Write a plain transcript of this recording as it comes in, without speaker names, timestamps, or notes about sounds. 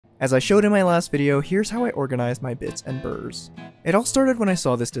As I showed in my last video, here's how I organized my bits and burrs. It all started when I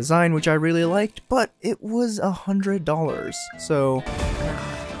saw this design, which I really liked, but it was $100, so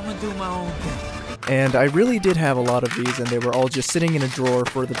I'm gonna do my own thing. And I really did have a lot of these, and they were all just sitting in a drawer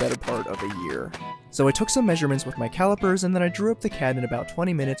for the better part of a year. So I took some measurements with my calipers, and then I drew up the CAD in about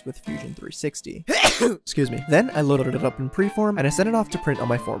 20 minutes with Fusion 360. Excuse me. Then I loaded it up in Preform, and I sent it off to print on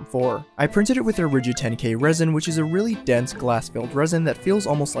my Form 4. I printed it with their Rigid 10K resin, which is a really dense glass-filled resin that feels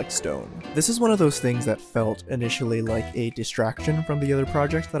almost like stone. This is one of those things that felt initially like a distraction from the other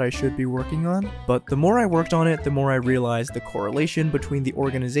projects that I should be working on, but the more I worked on it, the more I realized the correlation between the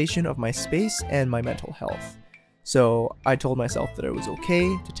organization of my space and my mental health. So I told myself that it was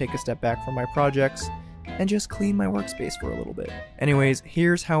okay to take a step back from my projects and just clean my workspace for a little bit. Anyways,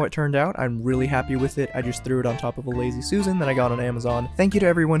 here's how it turned out. I'm really happy with it. I just threw it on top of a Lazy Susan that I got on Amazon. Thank you to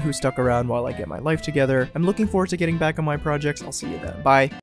everyone who stuck around while I get my life together. I'm looking forward to getting back on my projects. I'll see you then. Bye.